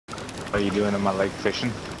What are you doing in my leg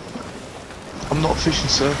fishing? I'm not fishing,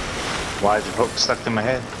 sir. Why is your hook stuck in my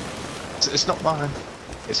head? It's not mine.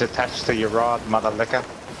 It's attached to your rod, mother liquor.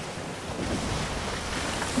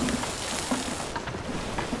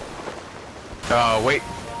 Oh, wait.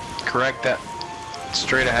 Correct that.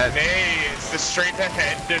 Straight ahead. Nay, it's the straight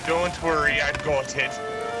ahead. Don't worry, I've got it.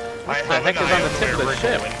 I have heck an is eye on the on tip where of the we're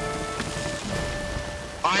ship? going.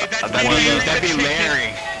 Aye, that'd That'd be be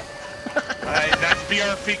Larry. Aye, that'd be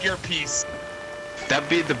our figure piece. That'd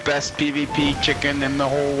be the best PvP chicken in the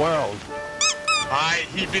whole world. Aye,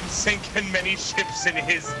 he'd been sinking many ships in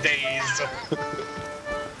his days.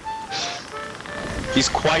 He's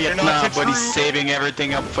quiet You're not now, the but he's true- saving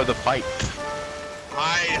everything up for the fight.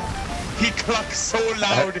 Aye, he clucks so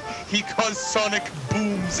loud, he caused sonic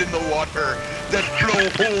booms in the water that blow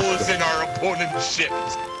holes in our opponent's ships.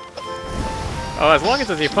 Oh, as long as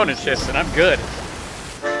it's the opponent's ships, then I'm good.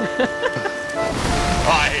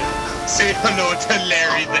 Aye, say hello to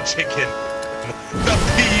Larry the chicken. The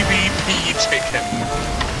PvP chicken.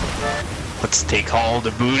 Let's take all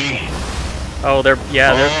the booty. Oh, they're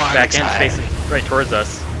I'm back in, excited. facing right towards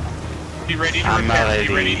us. Be ready to I'm repair, ready.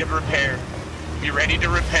 be ready to repair. Be ready to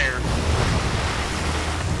repair.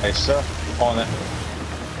 Hey, sir, on it.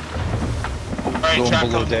 Alright, Going Jack,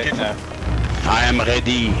 below I'll deck get now. I am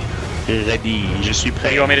ready. Ready. Je suis What prêt.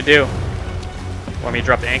 do you want me to do? Want me to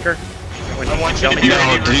drop the anchor? When I want you tell to me be to?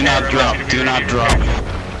 ready No, to do not repair, I drop. want you to be Do not ready to drop. repair.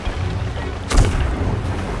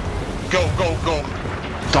 Go, go, go.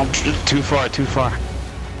 Don't too far, too far.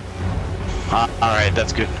 Alright,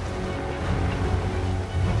 that's good.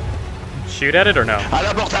 Shoot at it or no? À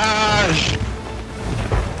l'abordage!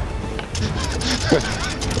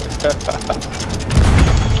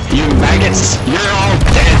 You maggots, you're all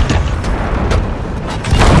dead!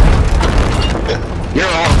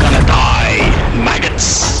 You're all gonna die,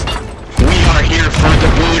 maggots! We are here for the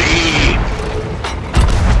booty!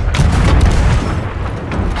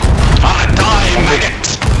 Ah, die, maggot!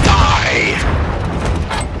 Die!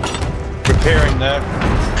 Repairing now.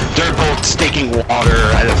 They're both staking water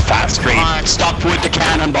at a fast rate. Stop with the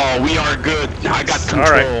cannonball, we are good. I got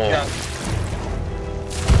control. Alright.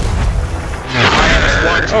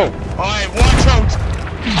 Oh, Aye, watch out!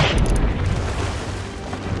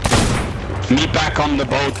 Meet back on the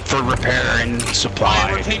boat for repair and Aye, supply.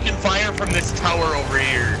 we're taking fire from this tower over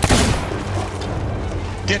here.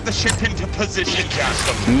 Get the ship into position,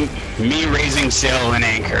 Jasper. Me raising sail and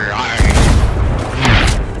anchor. Aye.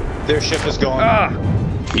 Their ship is gone. ah!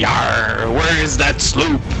 Yar, where is that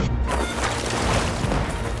sloop?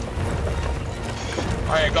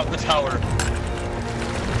 Aye, I got the tower.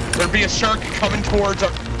 There'll be a shark coming towards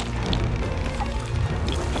our...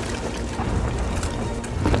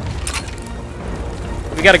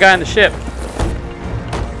 We got a guy on the ship.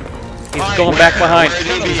 He's Aye, going back behind. Where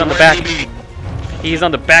they be? He's on the Where back. they be? He's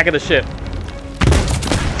on the back of the ship.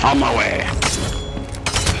 On my way.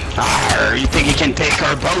 Arr, you think he can take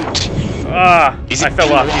our boat? Ah! He's I in fell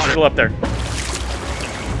the off. He's water. still up there.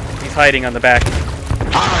 He's hiding on the back.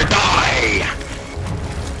 Arr, die!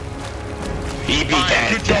 He be Aye,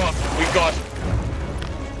 good dead. job. We got...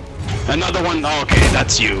 Another one. Okay,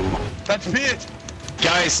 that's you. That's it.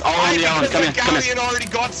 Guys, all Aye, on the island. because Come the in, come galleon in. already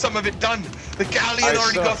got some of it done. The galleon Aye,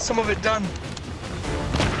 already sir. got some of it done.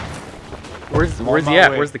 Where's on he my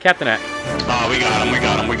at? way. Where's the captain at? Oh, we got him, we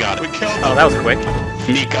got him, we got We him. killed Oh, them. that was quick.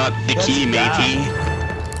 Me got the key, matey.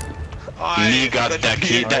 Aye, Me got that's that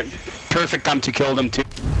key. it. That perfect time to kill them too.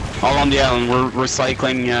 All on the island. We're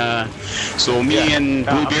recycling. So me Yeah. and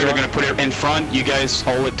I'm Bluebeard are going. gonna put it in front. You guys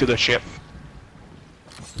haul it to the ship.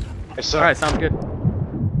 Hey, sir. Alright, sounds good.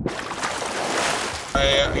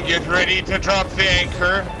 Get ready to drop the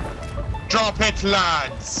anchor. Drop it,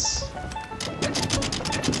 lads.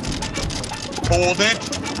 Hold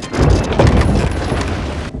it.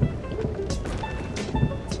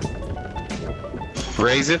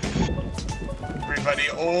 Raise it. Everybody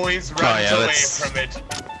always runs yeah, away that's- from it.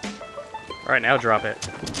 Alright, now drop it.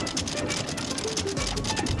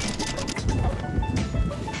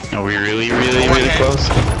 Are we really close?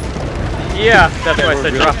 Yeah, that's why I we're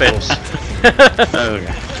said really drop close. it.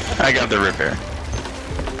 Okay. I got the repair.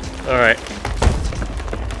 Alright.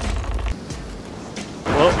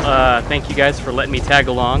 Well, thank you guys for letting me tag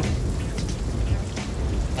along.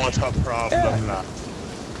 What a problem, lad.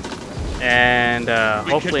 And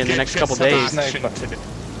We hopefully in could the get next you couple some days, action today.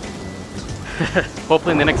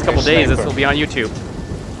 hopefully in the next couple days, this will be on YouTube.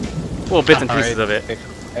 Little bits and pieces of it.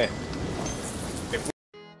 Hey.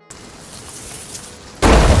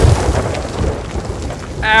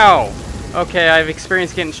 Ow! Okay, I've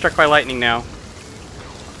experienced getting struck by lightning now.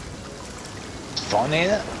 It's fun,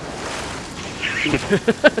 ain't it?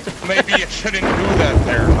 Maybe you shouldn't do that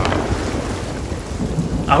there, huh?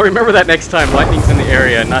 I'll remember that next time lightning's in the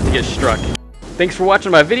area, not to get struck. Thanks for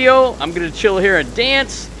watching my video. I'm gonna chill here and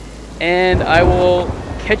dance, and I will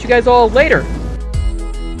catch you guys all later.